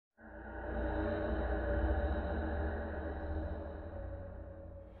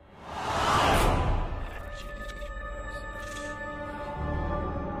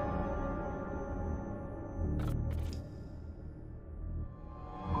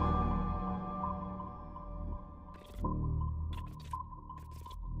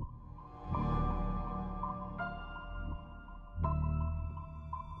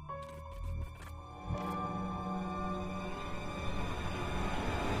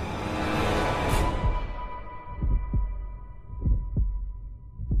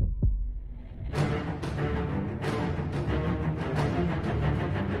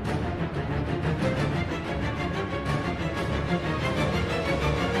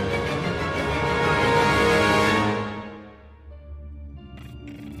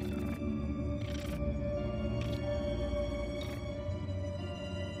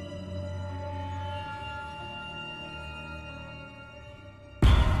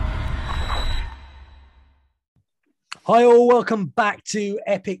Hi all, welcome back to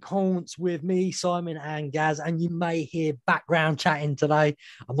Epic Haunts with me, Simon and Gaz, and you may hear background chatting today.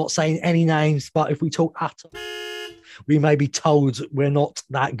 I'm not saying any names, but if we talk utter, we may be told we're not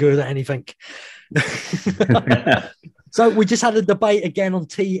that good at anything. So we just had a debate again on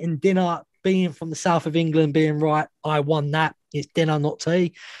tea and dinner. Being from the south of England, being right, I won that. It's dinner, not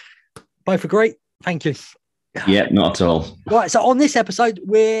tea. Both agree? Thank you. Yeah, not at all. Right, so on this episode,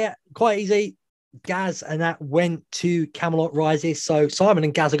 we're quite easy. Gaz and that went to Camelot Rises. So Simon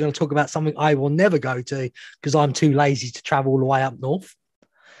and Gaz are going to talk about something I will never go to because I'm too lazy to travel all the way up north.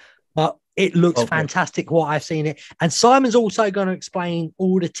 But it looks fantastic what I've seen it. And Simon's also going to explain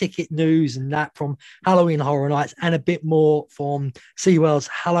all the ticket news and that from Halloween Horror Nights and a bit more from Seawell's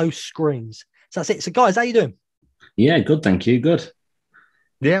Hello Screams. So that's it. So guys, how you doing? Yeah, good. Thank you. Good.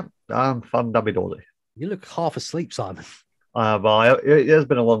 Yeah, I'm fun. You look half asleep, Simon. It has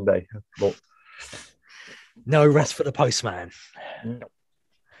been a long day, but no rest for the postman. No. The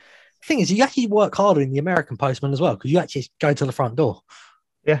thing is, you actually work harder in the American postman as well because you actually go to the front door.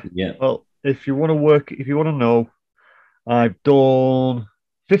 Yeah. Well, if you want to know, I've done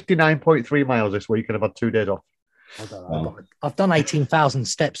 59.3 miles this week and I've had 2 days off. I don't know. I've done 18,000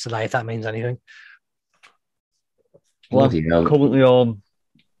 steps today, if that means anything. Well, I'm currently on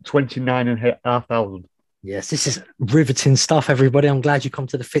 29,500. Yes, this is riveting stuff, everybody. I'm glad you come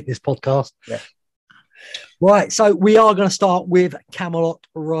to the fitness podcast. Yeah. Right, so we are going to start with Camelot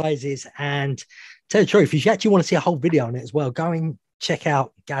Rises. And to tell the truth, if you actually want to see a whole video on it as well, go and check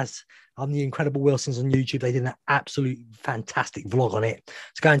out Gaz on the Incredible Wilsons on YouTube. They did an absolute fantastic vlog on it.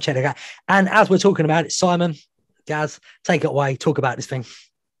 So go and check it out. And as we're talking about it, Simon, Gaz, take it away. Talk about this thing.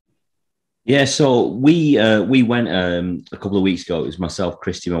 Yeah, so we went a couple of weeks ago. It was myself,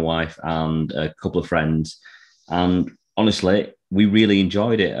 Christy, my wife, and a couple of friends. And honestly, we really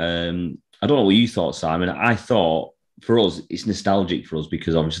enjoyed it. I don't know what you thought, Simon. I thought for us, it's nostalgic for us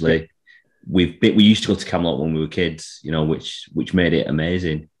because obviously we used to go to Camelot when we were kids, you know, which made it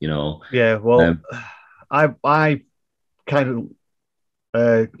amazing, you know. Yeah, well, I kind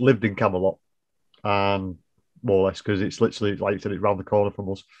of lived in Camelot, more or less, because it's literally, like you said, it's round the corner from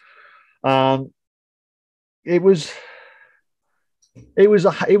us. It was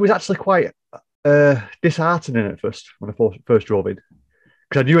actually quite disheartening at first when I first drove in.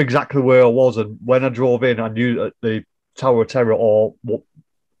 Because I knew exactly where I was, and when I drove in, I knew that the Tower of Terror, or what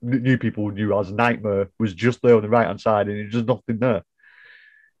new people knew as Nightmare, was just there on the right-hand side, and there's just nothing there.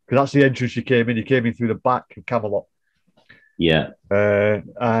 Because that's the entrance you came in. You came in through the back of Camelot. Yeah.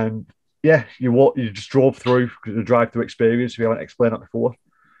 And yeah, you just drove through the drive-through experience. If you haven't explained that before,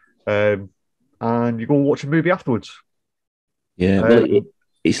 and you go and watch a movie afterwards. Yeah, well,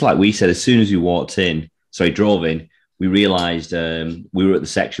 it's like we said. As soon as we drove in. We realised we were at the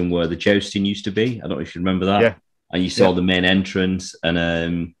section where the jousting used to be. I don't know if you remember that. Yeah. And you saw the main entrance,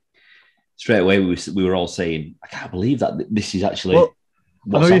 and straight away we were all saying, "I can't believe that this is actually." Well,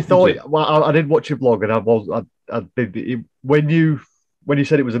 I know you thought. Well, I did watch your vlog, and I did. When you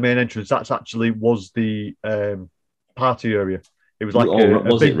said it was the main entrance, that's actually was the party area. It was like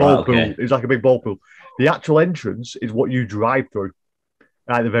a big ball pool. It was like a big ball pool. The actual entrance is what you drive through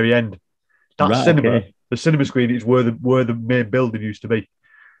at the very end. That's cinema. Okay. The cinema screen is where the main building used to be,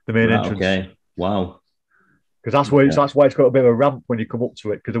 the main entrance. Okay, wow. Because that's why it's got a bit of a ramp when you come up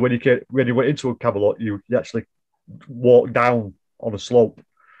to it. Because when you went into a Camelot, you actually walk down on a slope.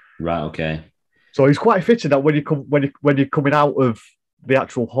 Right. Okay. So it's quite fitting that when you're coming out of the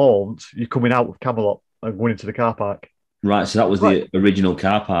actual haunt, you're coming out of Camelot and going into the car park. Right. So that was the original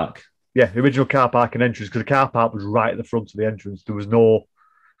car park. Yeah, the original car park and entrance. Because the car park was right at the front of the entrance. There was no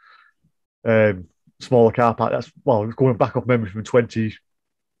smaller car park. It was going back off memory from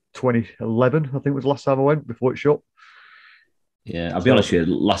 2011, I think was the last time I went before it shut. Yeah, I'll be honest with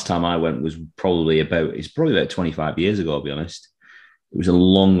you, last time I went was probably about 25 years ago, I'll be honest. It was a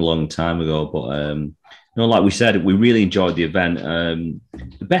long, long time ago, but like we said, we really enjoyed the event.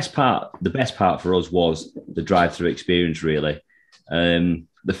 The best part for us was the drive-through experience. Really,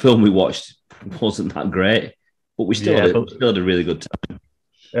 the film we watched wasn't that great, but we still had a really good time.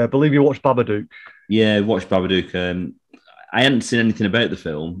 I believe you watched Babadook. Yeah, watched Babadook. I hadn't seen anything about the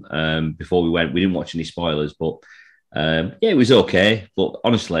film before we went. We didn't watch any spoilers, but it was okay. But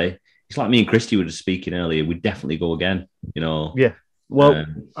honestly, it's like me and Christy were just speaking earlier. We'd definitely go again, you know. Yeah. Well,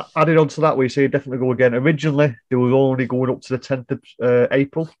 added on to that, we say definitely go again. Originally, they were only going up to the 10th of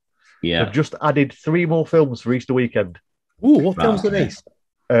April. Yeah. They've just added 3 more films for Easter weekend. Ooh, what films are these?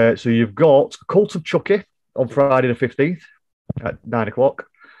 So you've got Cult of Chucky on Friday the 15th at 9 o'clock.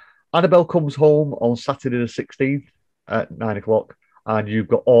 Annabelle Comes Home on Saturday the 16th at 9 o'clock. And you've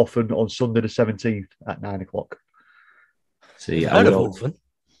got Orphan on Sunday the 17th at 9 o'clock. See, I love Orphan.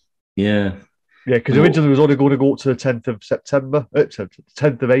 Yeah. Yeah, because originally it was only going to go up to the 10th of September,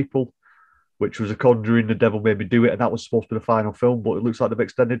 10th of April, which was A Conjuring, The Devil Made Me Do It, and that was supposed to be the final film, but it looks like they've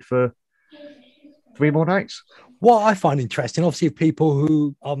extended for 3 more nights. What I find interesting, obviously, if people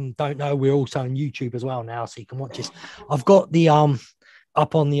who don't know, we're also on YouTube as well now, so you can watch this. I've got the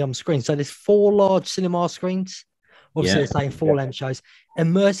up on the screen. So there's 4 large cinema screens. Obviously, they're saying 4 length shows.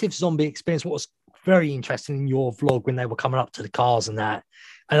 Immersive zombie experience. What was very interesting in your vlog when they were coming up to the cars and that,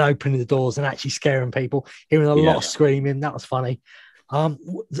 and opening the doors and actually scaring people, hearing a lot of screaming. That was funny.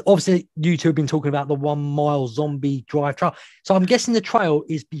 Obviously, you two have been talking about the 1 mile zombie drive trail. So I'm guessing the trail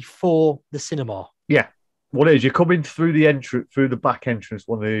is before the cinema. Yeah. What it is, you're coming through the entrance, through the back entrance,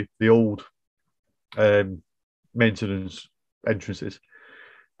 one of the old maintenance entrances,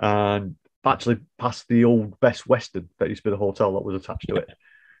 and actually past the old Best Western that used to be the hotel that was attached to it.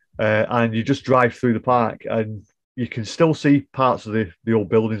 And you just drive through the park, and you can still see parts of the old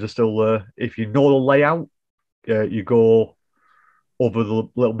buildings are still there. If you know the layout, you go over the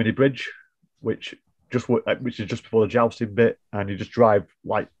little mini bridge, which is just before the jousting bit, and you just drive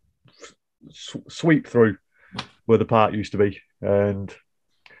like sweep through where the park used to be. And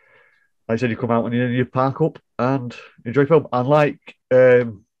like I said, you come out and you park up and enjoy film. And like I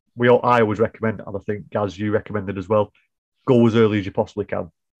always recommend, and I think Gaz, you recommended as well, go as early as you possibly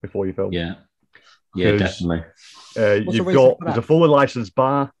can before you film. Yeah, definitely. There's a fully licensed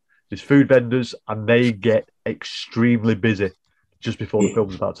bar, there's food vendors, and they get extremely busy just before the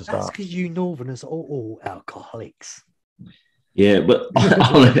film's about to start. That's because you Northerners are all alcoholics. Yeah, but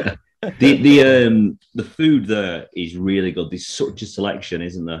the food there is really good. There's such a selection,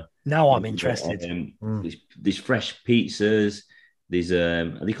 isn't there? Now I'm interested. There's fresh pizzas. There's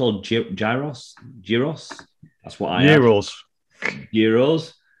are they called gyros? Gyros? That's what I Gyros.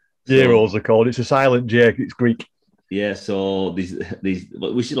 Gyros. Gyros are called. It's a silent J. It's Greek. Yeah, so these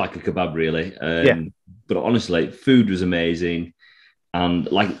which is like a kebab, really. But honestly, food was amazing,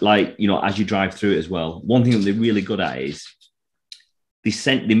 and like you know, as you drive through it as well, one thing that they're really good at is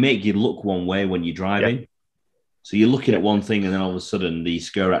they make you look one way when you're driving. Yeah. So you're looking at one thing, and then all of a sudden the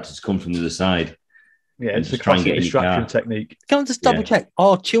scare actors come from the other side. Yeah, it's a classic distraction technique. Can I just double check?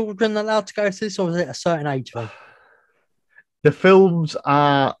 Are children allowed to go to this, or is it a certain age thing? The films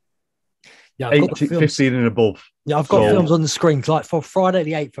are 15 and above. Yeah, I've got films on the screen. Like for Friday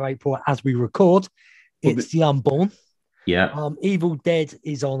the 8th of April, as we record, it's The Unborn. Yeah. Evil Dead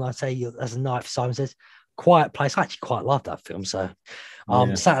is on, I say, as a night for Simon says. Quiet Place. I actually quite love that film. So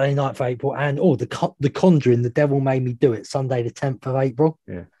Saturday night for April. And The Conjuring, The Devil Made Me Do It, Sunday the 10th of April.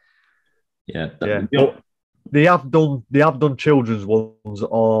 Yeah. Yeah. They have done children's ones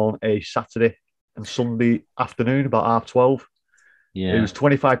on a Saturday and Sunday afternoon, about 12:30. Yeah. It was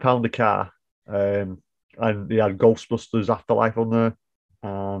 £25 a car. And they had Ghostbusters Afterlife on there,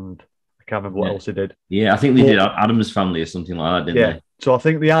 and I can't remember what else they did. Yeah, I think they did Adam's Family or something like that, didn't they? So I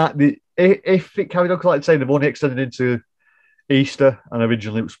think if it carried on, like I say, they've only extended into Easter, and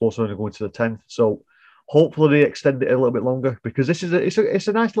originally it was supposed to only go into the 10th. So hopefully they extend it a little bit longer, because this is it's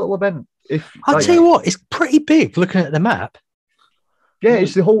a nice little event. I'll tell you what, it's pretty big looking at the map. Yeah,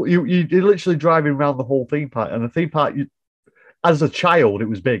 it's the whole. You're literally driving around the whole theme park, and the theme park. As a child, it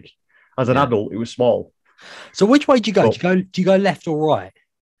was big. As an adult, it was small. So which way do you go? Do you go left or right?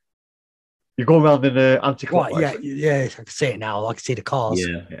 You're going around in an anti-clockwise. Right, yeah. I can see it now. I can see the cars.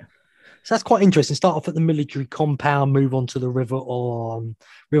 Yeah. So that's quite interesting. Start off at the military compound, move on to the River of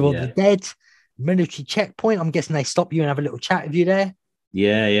the Dead, military checkpoint. I'm guessing they stop you and have a little chat with you there.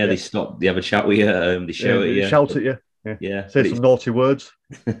 Yeah. They stop. They have a chat with you. They shout at you. Shout at you. Yeah. Say some naughty words.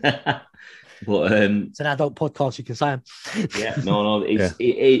 But it's an adult podcast, you can say them. No, it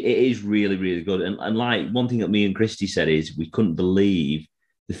is really, really good. And like one thing that me and Christy said is we couldn't believe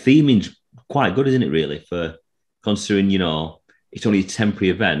the theming's quite good, isn't it? Really, for considering it's only a temporary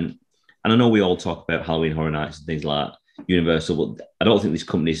event. And I know we all talk about Halloween Horror Nights and things like that. Universal, but I don't think this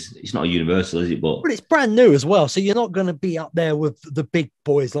company's. It's not a Universal, is it? But it's brand new as well, so you're not going to be up there with the big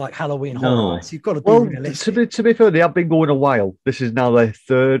boys like Halloween Horror Nights. You've got to be realistic. To be fair, they have been going a while. This is now their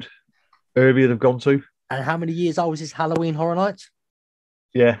third area they've gone to. And how many years old is this Halloween Horror Nights?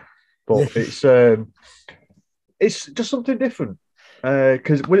 Yeah, but it's just something different.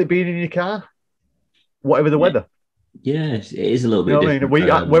 Because with it being in your car, whatever the weather. Yeah, it is a little bit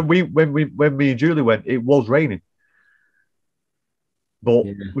different. I mean? When me and Julie went, it was raining. But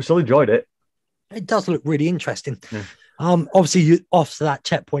we still enjoyed it. It does look really interesting. Yeah. Obviously, after that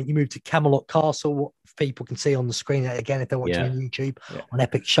checkpoint, you move to Camelot Castle. What people can see on the screen again if they're watching on YouTube on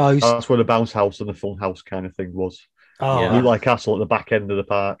Epic Shows. That's where the bounce house and the fun house kind of thing was. Oh, it looked like castle at the back end of the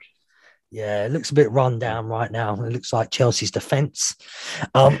park. Yeah, it looks a bit run down right now. It looks like Chelsea's defence.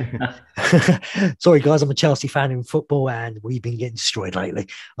 Sorry, guys, I'm a Chelsea fan in football, and we've been getting destroyed lately.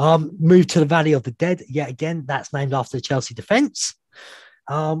 Move to the Valley of the Dead. Yet again, that's named after the Chelsea defence.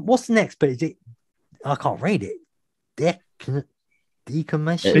 What's the next bit? Is it? I can't read it.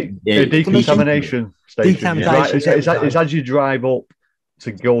 Decontamination. Decontamination station. Decontamination. It's as you drive up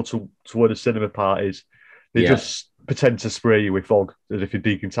to go to where the cinema part is. They just pretend to spray you with fog as if you're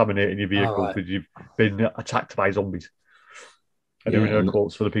decontaminating your vehicle because you've been attacked by zombies. And doing air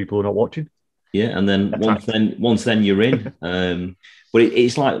quotes for the people who are not watching. Yeah, and then once you're in. But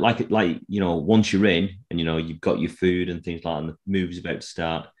it's like once you're in and you've got your food and things like that, and the movie's about to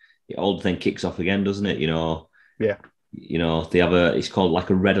start, it all then kicks off again, doesn't it? Yeah. They have it's called like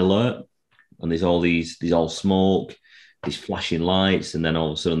a red alert, and there's all smoke, these flashing lights, and then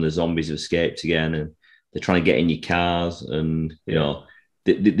all of a sudden the zombies have escaped again, and they're trying to get in your cars, and they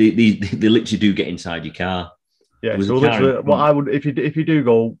literally do get inside your car. Yeah, so literally, what I would if you do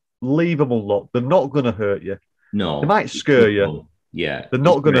go, leave them unlocked. They're not going to hurt you. No, they might scare you. Yeah, they're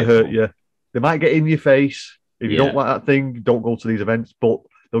not going to hurt you. They might get in your face. If you don't like that thing, don't go to these events. But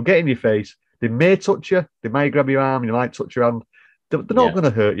they'll get in your face. They may touch you. They might grab your arm. They might touch your hand. They're not going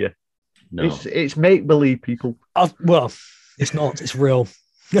to hurt you. No. It's make believe, people. Well, it's not. It's real.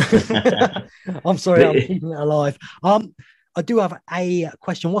 I'm sorry, I'm keeping it alive. I do have a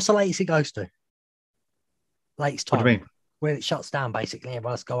question. What's the latest it goes to? Latest time. What do you mean? When it shuts down, basically,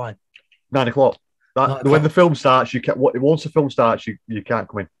 everyone else go on. 9 o'clock. When the film starts, once the film starts, you can't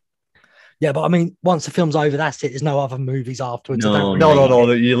come in. Yeah, but I mean, once the film's over, that's it. There's no other movies afterwards. No.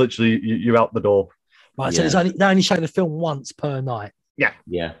 You literally you're out the door. Right. So they only show the film once per night. Yeah.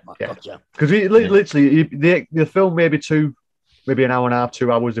 Gotcha. Because literally, the film maybe an hour and a half,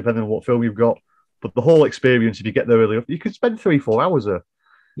 2 hours, depending on what film you've got. But the whole experience, if you get there early, you could spend 3-4 hours there.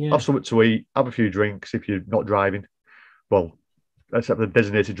 Yeah. Have something to eat, have a few drinks if you're not driving. Well, except the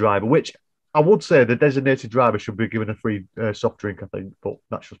designated driver, which I would say the designated driver should be given a free soft drink, I think, but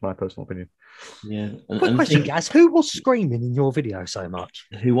that's just my personal opinion. Yeah. Quick question, Gaz. Who was screaming in your video so much?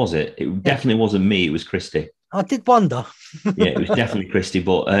 Who was it? It definitely wasn't me. It was Christy. I did wonder. Yeah, it was definitely Christy.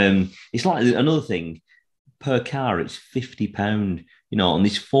 But it's like another thing. Per car, it's £50. On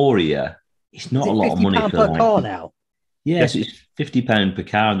this 4 year, it's not a lot of money per car now. Yes, it's £50 per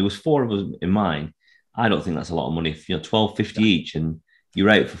car. And there was 4 of us in mine. I don't think that's a lot of money. $12.50 each, and you're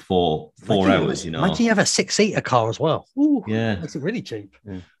out for four hours. Imagine you have a 6-seater car as well. Ooh, yeah, makes it really cheap.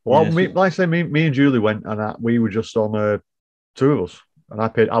 Yeah. Well, like I say, me and Julie went, and we were just on 2 of us, and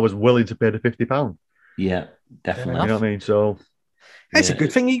I was willing to pay the £50. Yeah, definitely. You know what I mean? So it's a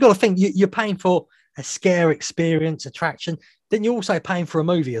good thing. You got to think you're paying for a scare experience, attraction. Then you're also paying for a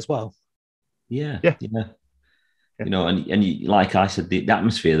movie as well. Yeah. And like I said, the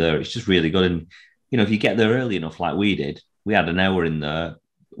atmosphere there, it's just really good. And if you get there early enough, like we did, we had an hour in there.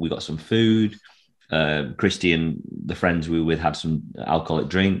 We got some food. Christy and the friends we were with had some alcoholic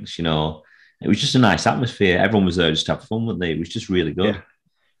drinks. It was just a nice atmosphere. Everyone was there just to have fun, weren't they? It was just really good. Yeah.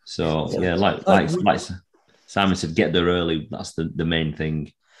 So like Simon said, get there early. That's the main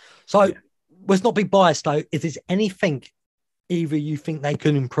thing. So let's not be biased though. If there's anything either you think they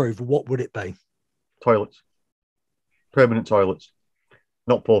can improve, what would it be? Toilets, permanent toilets,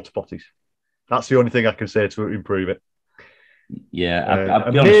 not porta potties. That's the only thing I can say to improve it. Yeah,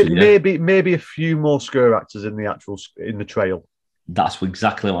 maybe a few more scare actors in the trail. That's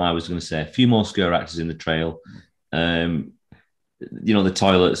exactly what I was going to say. A few more scare actors in the trail. The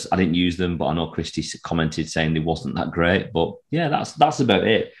toilets, I didn't use them, but I know Christy commented saying they wasn't that great. But yeah, that's about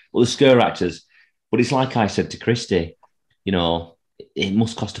it. Well, the scare actors, but it's like I said to Christy, it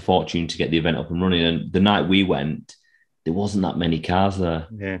must cost a fortune to get the event up and running. And the night we went, there wasn't that many cars there.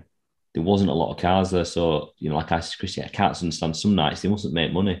 Yeah. There wasn't a lot of cars there. So, like I said, Christy, I can't understand some nights they mustn't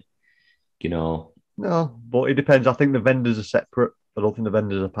make money, No, but it depends. I think the vendors are separate. I don't think the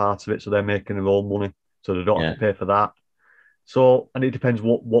vendors are part of it, so they're making their own money. So they don't have to pay for that. So, and it depends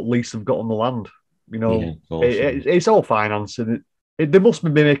what lease they've got on the land. You know, Yeah, of course, it's all finance, and they must be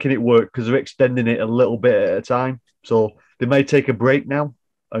making it work because they're extending it a little bit at a time. So they may take a break now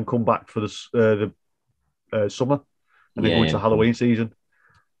and come back for the summer, and then go into Halloween season.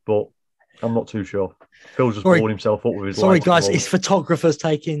 But I'm not too sure. Phil's just blowing himself up with his Sorry, lights guys, it's photographers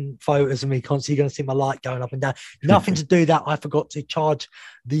taking photos of me constantly. You're going to see my light going up and down. Nothing to do that. I forgot to charge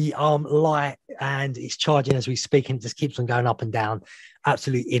the light, and it's charging as we speak, and it just keeps on going up and down.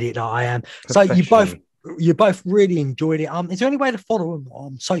 Absolute idiot that I am. So you both really enjoyed it. Is there any way to follow them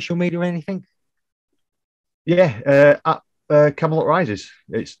on social media or anything? Yeah, at Camelot Rises.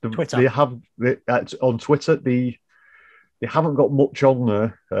 It's Twitter. They have on Twitter. They haven't got much on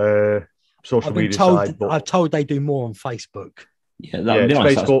there. Social media side. But I've told they do more on Facebook. Yeah, be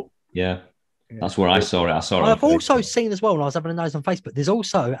honest, Facebook. That's where I saw it. I've also seen as well when I was having a nose on Facebook. There's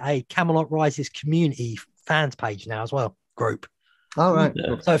also a Camelot Rises community fans page now as well, group. All right.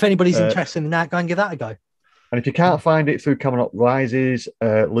 Yeah. So if anybody's interested in that, go and give that a go. And if you can't find it through Camelot Rises,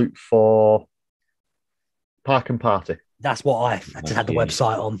 look for Park and Party. That's what I just had the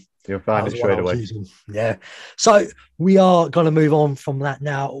website on. You'll find it straight away. Yeah. So we are going to move on from that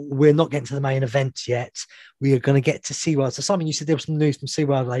now. We're not getting to the main events yet. We are going to get to SeaWorld. So Simon, you said there was some news from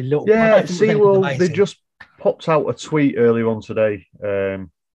SeaWorld. SeaWorld, they just popped out a tweet earlier on today. And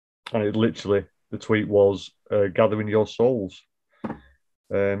it literally, the tweet was, gathering your souls.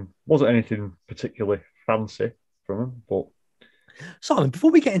 Wasn't anything particularly fancy from them, but... Simon, before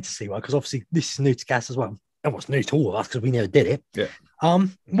we get into SeaWorld, because obviously this is new to Gaz as well, and what's new to all of us because we never did it. Yeah.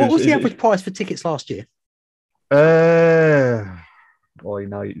 What was the average price for tickets last year? Now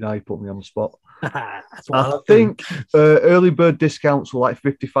you put me on the spot. I think early bird discounts were like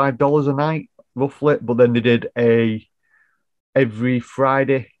 $55 a night, roughly, but then they did every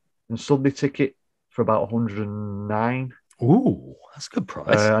Friday and Sunday ticket for about $109. Ooh, that's a good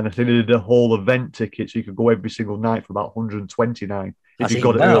price. And I think they did a whole event ticket, so you could go every single night for about $129 if you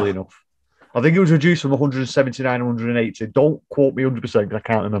got it early enough. I think it was reduced from 179 to 180. Don't quote me 100% because I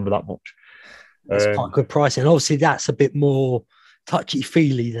can't remember that much. That's quite good pricing. Obviously, that's a bit more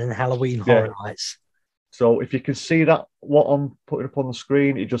touchy-feely than Halloween Horror Nights. So if you can see that, what I'm putting up on the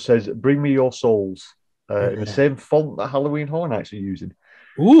screen, it just says, "Bring me your souls," in the same font that Halloween Horror Nights are using.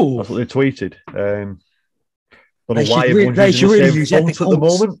 Ooh. That's what they tweeted. Don't know they why they should really use Epic font at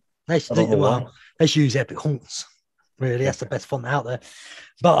the moment. They should use Epic Haunts. Really, that's the best font out there.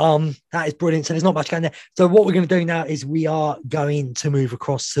 But that is brilliant. So there's not much going there. So what we're going to do now is we are going to move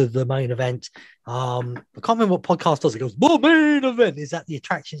across to the main event. I can't remember what podcast does. It goes, "The main event." Is that the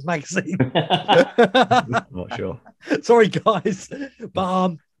Attractions magazine? Not sure. Sorry, guys.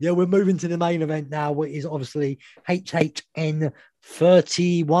 But we're moving to the main event now, which is obviously HHN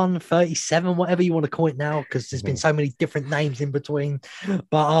 31, 37, whatever you want to call it now, because there's been so many different names in between.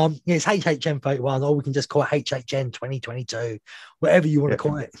 But it's HHN 31, or we can just call it HHN 2022, whatever you want to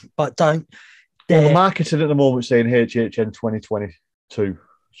call it. But don't. Well, the marketing at the moment saying HHN 2022.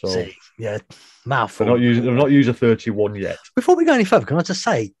 So mouthful. They've not used a 31 yet. Before we go any further, can I just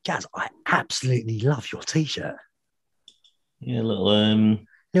say, Gaz, I absolutely love your t-shirt. Yeah, a little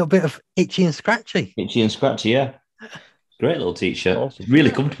bit of itchy and scratchy. Yeah. Great little t-shirt. Awesome.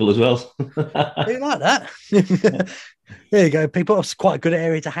 Really comfortable as well. You like that? There you go, people. It's quite a good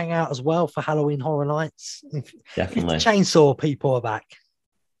area to hang out as well for Halloween Horror Nights. Definitely. If the chainsaw people are back.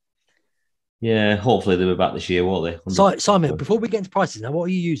 Yeah, hopefully they'll be back this year, won't they? So, Simon, before we get into prices now, what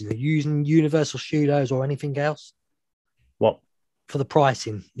are you using? Are you using Universal Studios or anything else? What? For the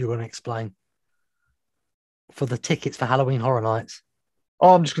pricing, you're going to explain. For the tickets for Halloween Horror Nights.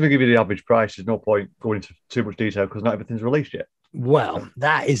 Oh, I'm just going to give you the average price. There's no point going into too much detail because not everything's released yet. Well,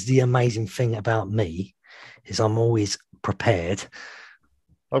 that is the amazing thing about me, is I'm always prepared.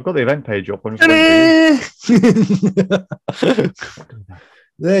 I've got the event page up.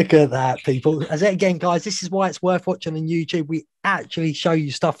 Look at that, people. As again, guys, this is why it's worth watching on YouTube. We actually show you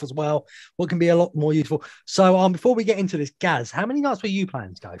stuff as well, what can be a lot more useful. So before we get into this, Gaz, how many nights were you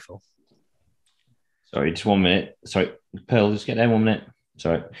planning to go for? Sorry, just 1 minute. Sorry, Pearl, just get there 1 minute.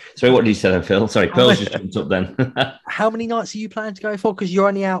 Sorry, what did you say then, Phil? Sorry, Pearl's just jumped up then. How many nights are you planning to go for? Because you're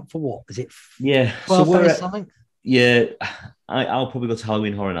only out for what? Is it 12 days or something? Yeah, I'll probably go to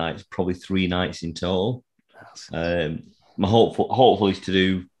Halloween Horror Nights, probably 3 nights in total. My hopeful is to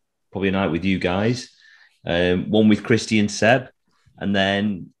do probably a night with you guys, one with Christy and Seb, and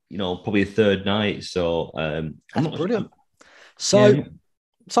then probably a third night. So that's brilliant. So,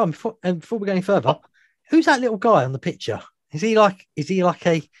 Simon, before we go any further, who's that little guy on the picture? Is he like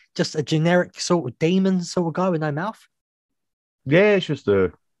just a generic sort of demon sort of guy with no mouth? Yeah, it's just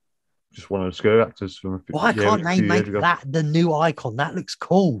a just one of the scare actors from Why can't they make that the new icon? That looks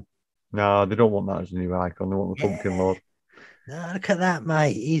cool. No, they don't want that as a new icon. They want the Pumpkin Lord. No, look at that,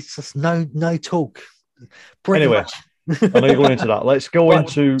 mate. He's just no talk. Anyway, I know you're going into that. Let's go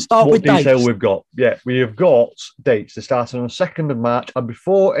into what detail dates. We've got. Yeah, we have got dates. They're starting on the 2nd of March. And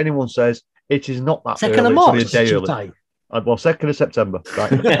before anyone says it is not that 2nd of March, it's a day early. Well, 2nd of September.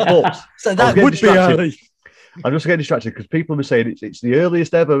 Right. But so that would be early. I'm just getting distracted because people have been saying it's the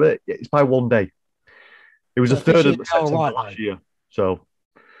earliest ever. It's by one day. It was the 3rd of September last year. So,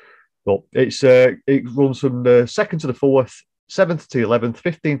 but it runs from the 2nd to the 4th, 7th to the 11th,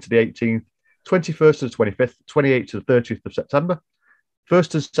 15th to the 18th, 21st to the 25th, 28th to the 30th of September, 1st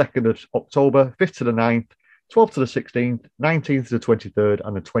to the 2nd of October, 5th to the 9th, 12th to the 16th, 19th to the 23rd,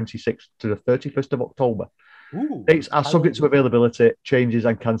 and the 26th to the 31st of October. Ooh, dates are subject to availability, changes,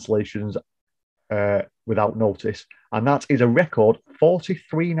 and cancellations without notice. And that is a record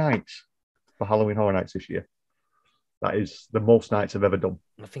 43 nights for Halloween Horror Nights this year. That is the most nights I've ever done.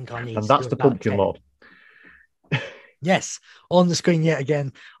 I think I need and that's the Pumpkin 10. Lord. Yes, on the screen yet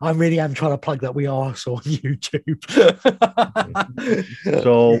again. I really am trying to plug that we are also on YouTube.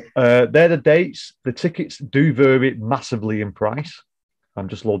 So they're the dates. The tickets do vary massively in price. I'm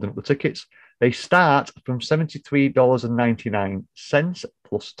just loading up the tickets. They start from $73.99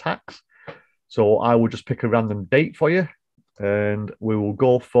 plus tax. So I will just pick a random date for you, and we will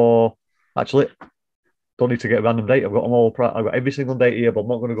go for. Actually, don't need to get a random date. I've got them all. I've got every single date here, but I'm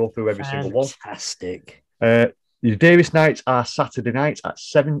not going to go through every single one. Fantastic. Your dearest nights are Saturday nights at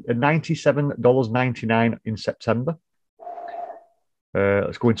 $97.99 in September.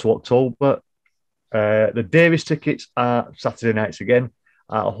 Let's go into October. The dearest tickets are Saturday nights again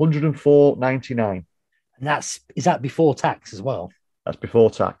at $104.99. And is that before tax as well? That's before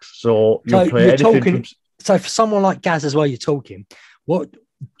tax. So you'll pay anything. So for someone like Gaz as well, you're talking.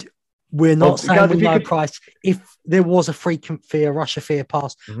 We're not saying with no price. If there was a frequent fee, a Russia fee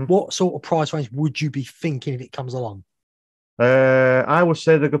pass, what sort of price range would you be thinking if it comes along? I would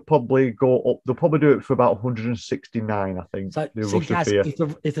say they could probably go up. They'll probably do it for about $169, I think. So,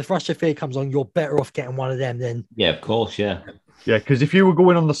 if the Russia fee comes on, you're better off getting one of them then. Yeah, of course, yeah. Yeah, because if you were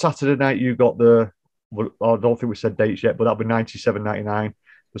going on the Saturday night, you got I don't think we said dates yet, but that'd be $97.99.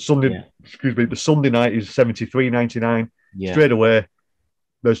 The Sunday night is $73.99. Yeah. Straight away.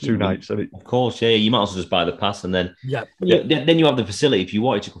 Those 2 nights. Of course, yeah. You might as well just buy the pass and then then you have the facility. If you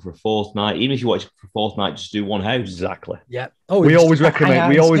wanted to go for a 4th night, even if you wanted to go for a 4th night, just do one house. Exactly. Yeah. We always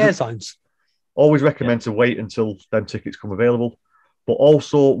recommend to wait until them tickets come available. But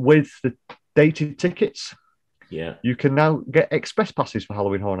also with the dated tickets, you can now get express passes for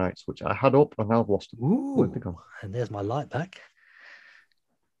Halloween Horror Nights, which I had up and now I've lost them. Ooh, and there's my light back.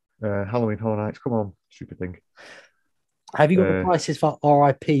 Halloween Horror Nights, come on, stupid thing. Have you got the prices for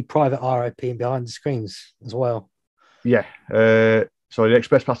RIP, private RIP, and behind the screens as well? Yeah. So the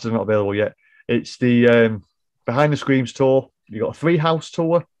express passes are not available yet. It's the behind the screens tour. You got a 3-house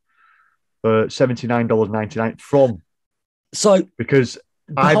tour for $79.99 because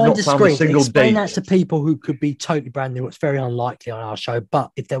I've not found a single explain date. That to people who could be totally brand new. It's very unlikely on our show,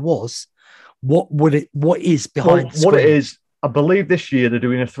 but if there was, what is behind the screen? What it is, I believe this year they're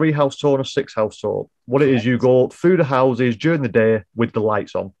doing a 3-house tour and a 6-house tour. What it is, you go through the houses during the day with the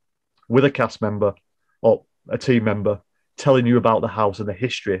lights on, with a cast member or a team member telling you about the house and the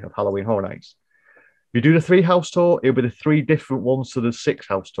history of Halloween Horror Nights. If you do the 3-house tour, it'll be the 3 different ones to the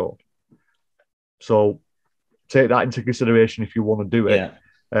 6-house tour. So take that into consideration if you want to do it.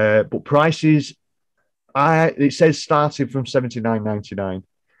 Yeah. But prices, it says starting from $79.99.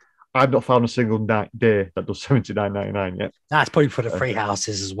 I've not found a single day that does $79.99 yet. That's probably for the 3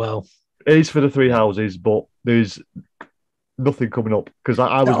 houses as well. It is for the 3 houses, but there's nothing coming up because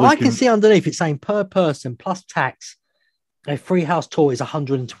I can see underneath it's saying per person plus tax, a 3-house tour is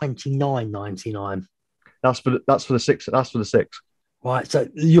 $129.99. That's for the 6. That's for the 6. Right, so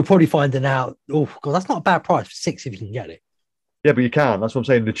you're probably finding out. Oh, God, that's not a bad price for 6 if you can get it. Yeah, but you can. That's what I'm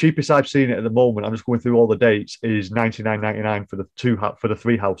saying. The cheapest I've seen it at the moment, I'm just going through all the dates, is $99.99 for the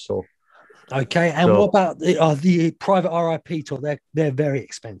 3-house tour. Okay, and what about the private RIP tour? They're very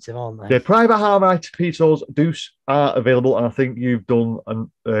expensive, aren't they? The private RIP tours are available, and I think you've done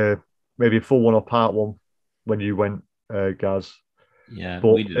maybe a full one or part one when you went, Gaz. Yeah,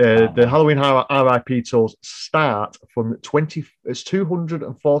 but the Halloween RIP tours start from It's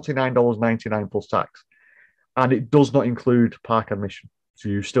 $249.99 plus tax. And it does not include park admission. So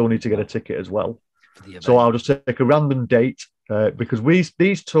you still need to get a ticket as well. So I'll just take a random date because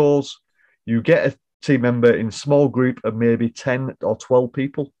these tours, you get a team member in a small group of maybe 10 or 12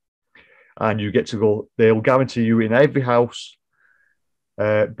 people. And you get to go, they'll guarantee you in every house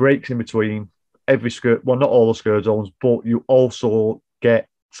breaks in between every skirt. Well, not all the skirt zones, but you also get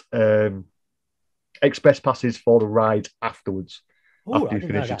express passes for the ride afterwards. Ooh, after you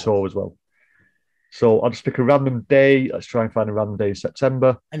finish your tour as well. So I'll just pick a random day. Let's try and find a random day in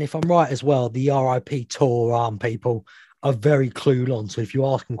September. And if I'm right as well, the RIP tour people are very clued on. So if you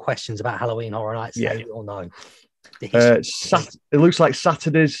ask them questions about Halloween Horror Nights, they will know. It looks like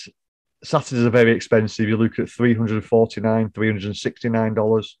Saturdays are very expensive. You look at $349,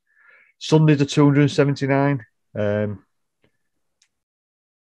 $369. Sundays are $279.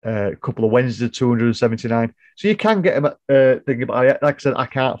 A couple of Wednesdays are $279. So you can get them at thinking about it. Like I said, I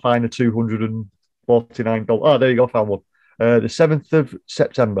can't find a $249. Oh, there you go, found one. The 7th of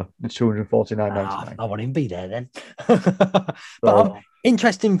September, the $249.99. I won't even be there then. But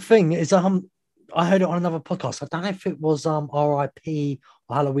interesting thing is I heard it on another podcast. I don't know if it was RIP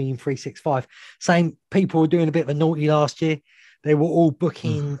or Halloween 365. Saying people were doing a bit of a naughty last year. They were all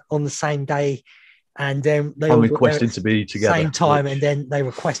booking on the same day, and then they were requesting to be together same time, and then they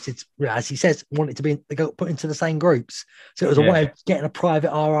requested, as he says, wanted to be they got put into the same groups. So it was a way of getting a private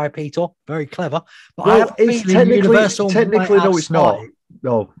RIP tour. Very clever. But I have it's technically no, it's not.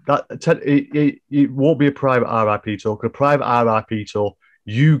 No, it won't be a private RIP tour. Because a private RIP tour,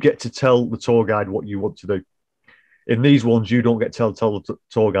 you get to tell the tour guide what you want to do. In these ones, you don't get to tell the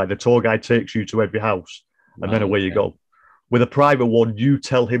tour guide. The tour guide takes you to every house, and then away you go. With a private one, you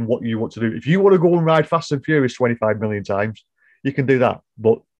tell him what you want to do. If you want to go and ride Fast and Furious 25 million times, you can do that.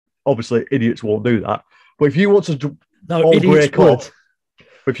 But obviously, idiots won't do that. But if you want to break off,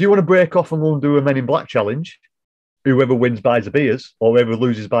 if you want to break off and go and do a Men in Black challenge, whoever wins buys the beers, or whoever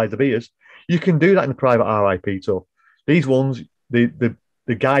loses buys the beers, you can do that in the private RIP tour. These ones, the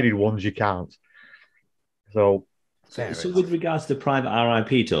guided ones, you can't. So with regards to private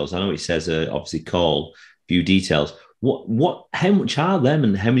RIP tours, I know it says obviously call, few details. How much are them,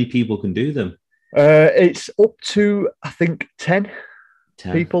 and how many people can do them? It's up to, I think, 10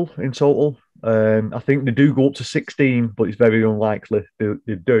 people in total. I think they do go up to 16, but it's very unlikely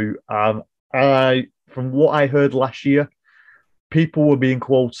they do. From what I heard last year, people were being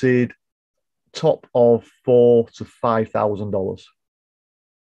quoted top of $4,000 to $5,000.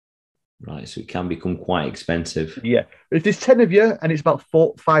 Right, so it can become quite expensive. Yeah, if there's 10 of you and it's about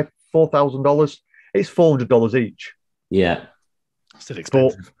 $4,000, it's $400 each. Yeah. Still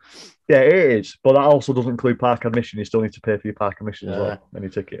expensive. But, it is. But that also doesn't include park admission. You still need to pay for your park admission as well, any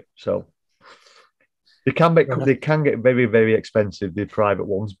ticket. So they can get very, very expensive, the private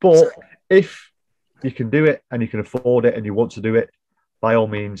ones. But if you can do it and you can afford it and you want to do it, by all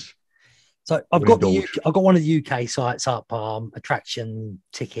means. So I've got one of the UK sites up, attraction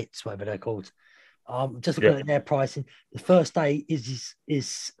tickets, whatever they're called. Just looking at their pricing. The first day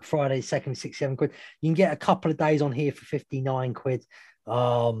is Friday, second, £67. You can get a couple of days on here for £59.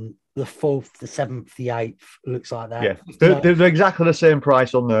 The 4th, the 7th, the 8th looks like that. Yeah, they're exactly the same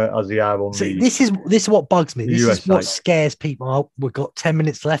price on there as they are on the. This is what bugs me. This is what scares people. We've got 10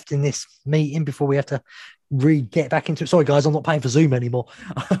 minutes left in this meeting before we have to get back into it. Sorry, guys, I'm not paying for Zoom anymore.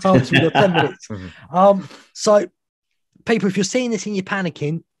 So we've got 10 minutes. So, people, if you're seeing this and you're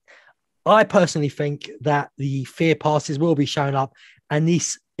panicking, I personally think that the fear passes will be shown up. And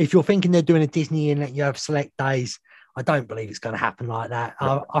this, if you're thinking they're doing a Disney and let you have select days, I don't believe it's going to happen like that.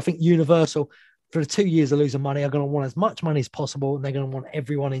 No. I think Universal, for the 2 years of losing money, are going to want as much money as possible, and they're going to want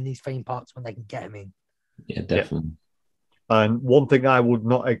everyone in these theme parks when they can get them in. Yeah, definitely. Yeah. And one thing I would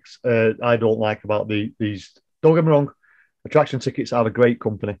not, I don't like about these. Don't get me wrong, attraction tickets are a great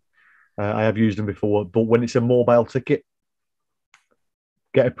company. I have used them before, but when it's a mobile ticket,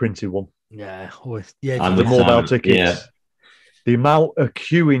 get a printed one. Yeah, and with mobile tickets, the amount of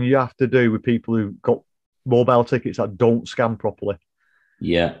queuing you have to do with people who've got mobile tickets that don't scan properly.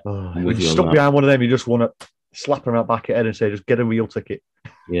 Yeah. When you're stuck behind one of them, you just want to slap them out back at head and say, just get a real ticket.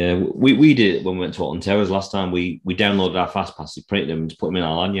 Yeah, we did it when we went to Alton Towers last time. We downloaded our fast passes, printed them, and put them in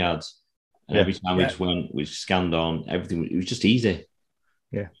our lanyards. And every time we just went, we scanned on everything. It was just easy.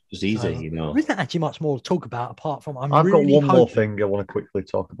 Yeah, just easy, you know. There isn't actually much more to talk about apart from. I've got one more thing I want to quickly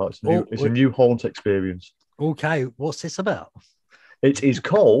talk about. It's a new haunt experience. Okay, what's this about? It is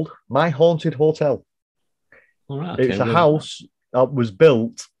called My Haunted Hotel. All right, okay, it's a house that was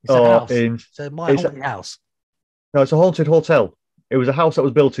built in. So My Haunted House. No, it's a haunted hotel. It was a house that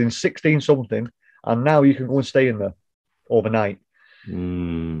was built in 16 something, and now you can go and stay in there overnight.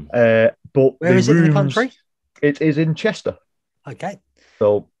 But where is it in the country? It is in Chester. Okay.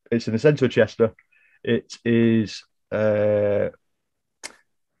 So it's in the centre of Chester. It is. Let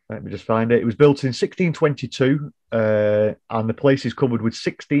me just find it. It was built in 1622, and the place is covered with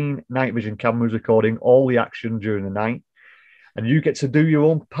 16 night vision cameras recording all the action during the night. and you get to do your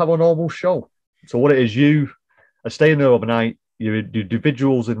own paranormal show. So what it is, you are staying there overnight. You do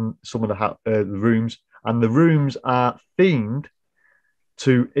individuals in some of the rooms, and the rooms are themed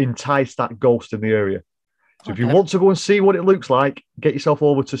to entice that ghost in the area. So if you want to go and see what it looks like, get yourself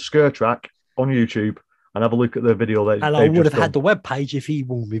over to Scare Track on YouTube and have a look at the video. And I would have had the webpage if he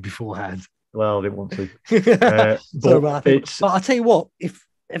warned me beforehand. Well, I didn't want to. But I'll tell you what, if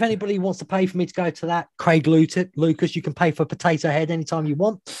anybody wants to pay for me to go to that, Craig Lucas, you can pay for Potato Head anytime you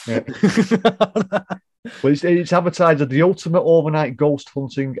want. Yeah. Well, it's advertised as the ultimate overnight ghost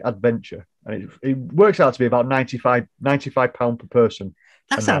hunting adventure. And it works out to be about £95 per person.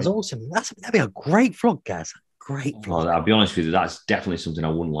 That sounds awesome. That'd be a great vlog, Gaz. Great vlog. I'll be honest with you, that's definitely something I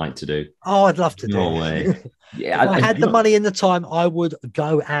wouldn't like to do. Oh, I'd love to do. No way. Yeah, if I had the money and the time, I would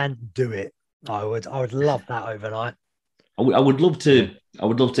go and do it. I would love that overnight. I would love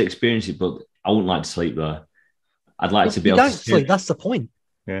to experience it, but I wouldn't like to sleep there. I'd like to be able to sleep. That's the point.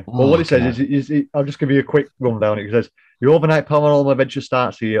 Yeah. Well, what it says is I'll just give you a quick rundown. It says your overnight paranormal adventure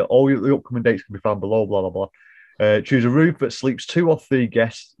starts here. All the upcoming dates can be found below. Blah blah blah. Choose a room that sleeps 2 or 3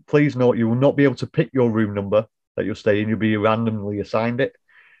 guests. Please note you will not be able to pick your room number that you'll stay in. You'll be randomly assigned it.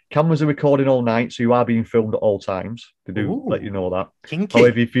 Cameras are recording all night, so you are being filmed at all times. They do let you know that. Kinky.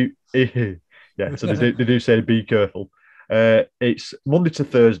 However, if you yeah, so they do say be careful. It's Monday to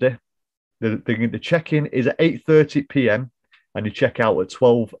Thursday. The check-in is at 8:30 p.m. and you check out at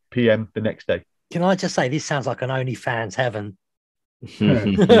 12 p.m. the next day. Can I just say this sounds like an OnlyFans heaven?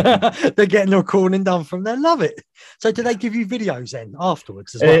 They're getting the recording done from there. Love it. So do they give you videos then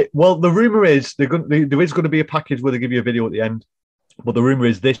afterwards as well? Well, the rumor is there is going to be a package where they give you a video at the end, but the rumor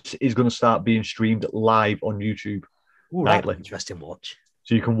is this is going to start being streamed live on YouTube. Ooh, nightly. Interesting watch.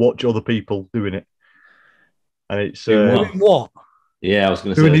 So you can watch other people doing it, and it's doing what? Yeah, I was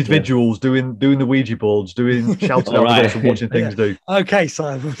going to say doing individuals, doing the Ouija boards, doing shouting out right. And watching things do. Okay,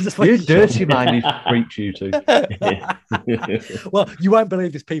 so you dirty-minded freaks, you two. Well, you won't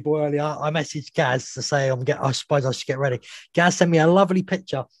believe this, people. Earlier, I messaged Gaz to say I suppose I should get ready. Gaz sent me a lovely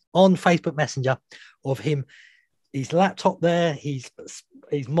picture on Facebook Messenger of him, his laptop there, his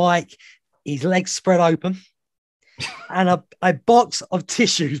mic, his legs spread open, and a box of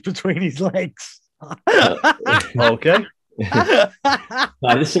tissues between his legs. Okay.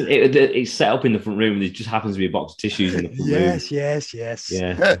 It's set up in the front room and there just happens to be a box of tissues in the front room. Yes.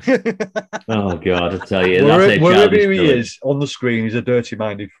 Yeah. Oh God, I tell you. Wherever he is on the screen, he's a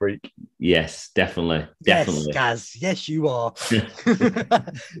dirty-minded freak. Yes, definitely. Yes, Gaz. Yes, you are.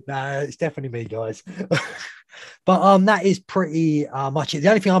 No, it's definitely me, guys. But that is pretty much it. The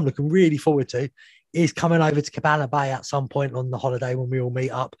only thing I'm looking really forward to is coming over to Cabana Bay at some point on the holiday when we all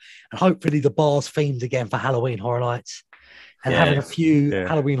meet up, and hopefully the bar's themed again for Halloween Horror Nights. And having a few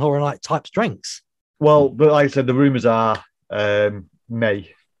Halloween Horror Night type drinks. Well, but like I said, the rumours are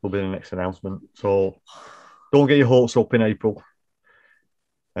May will be the next announcement. So don't get your hopes up in April.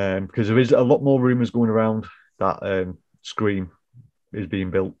 Because there is a lot more rumours going around that Scream is being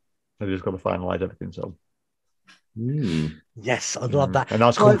built. They've just got to finalise everything. So yes, I'd love that. And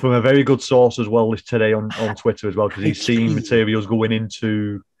that's come from a very good source as well today on Twitter as well, because he's seen materials going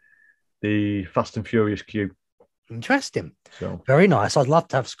into the Fast and Furious queue. Interesting. So. Very nice. I'd love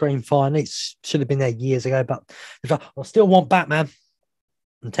to have Scream finally. It should have been there years ago, but I still want Batman.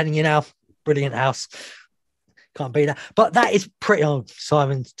 I'm telling you now, brilliant house. Can't beat that. But that is pretty old.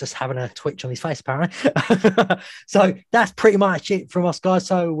 Simon's just having a twitch on his face, apparently. So that's pretty much it from us, guys.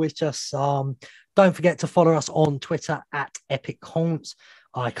 So we're just don't forget to follow us on Twitter at Epic Haunts.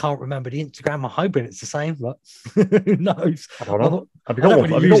 I can't remember the Instagram. I'm hoping it's the same, but who knows? I don't know. I don't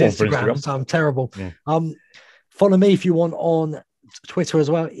really use Instagram, so I'm terrible. Yeah. Follow me if you want on Twitter as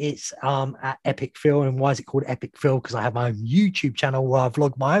well. It's at Epic Phil. And why is it called Epic Phil? Because I have my own YouTube channel where I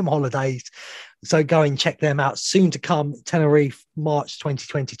vlog my own holidays. So go and check them out. Soon to come, Tenerife, March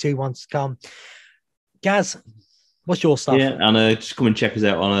 2022, once to come. Gaz, what's your stuff? Yeah, and just come and check us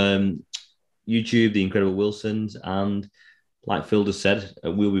out on YouTube, The Incredible Wilsons. And like Phil just said,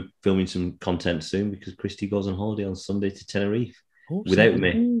 we'll be filming some content soon because Christy goes on holiday on Sunday to Tenerife without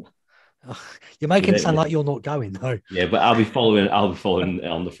me. You're making it sound like you're not going, though. Yeah, but I'll be following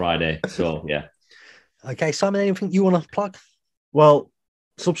on the Friday. So yeah. Okay, Simon, anything you want to plug? Well,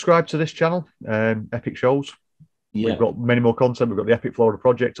 subscribe to this channel, Epic Shows. Yeah. We've got many more content. We've got the Epic Florida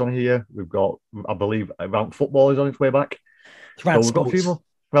Project on here. We've got, I believe, Rant Football is on its way back. Rant Sports. We've got a few more.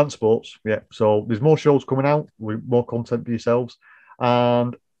 Rant Sports, yeah. So there's more shows coming out with more content for yourselves.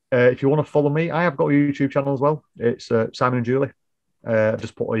 And if you want to follow me, I have got a YouTube channel as well. It's Simon and Julie. I've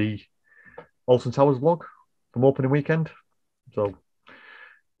just put a Alton Towers vlog from opening weekend. So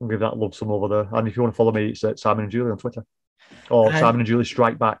I'll give that love some over there. And if you want to follow me, it's Simon and Julie on Twitter. Or Simon and Julie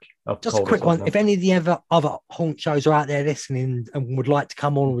Strike Back. Just a quick one. Now. If any of the other haunt shows are out there listening and would like to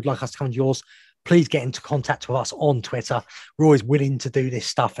come on, or would like us to come to yours, please get into contact with us on Twitter. We're always willing to do this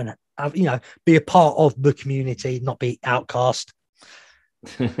stuff and, be a part of the community, not be outcast.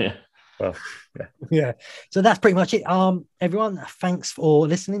 Well, yeah. So that's pretty much it. Everyone, thanks for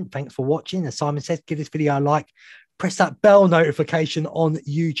listening. Thanks for watching. As Simon said, give this video a like. Press that bell notification on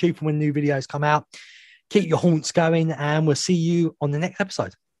YouTube for when new videos come out. Keep your haunts going, and we'll see you on the next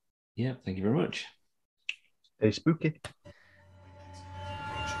episode. Yeah, thank you very much. Stay spooky.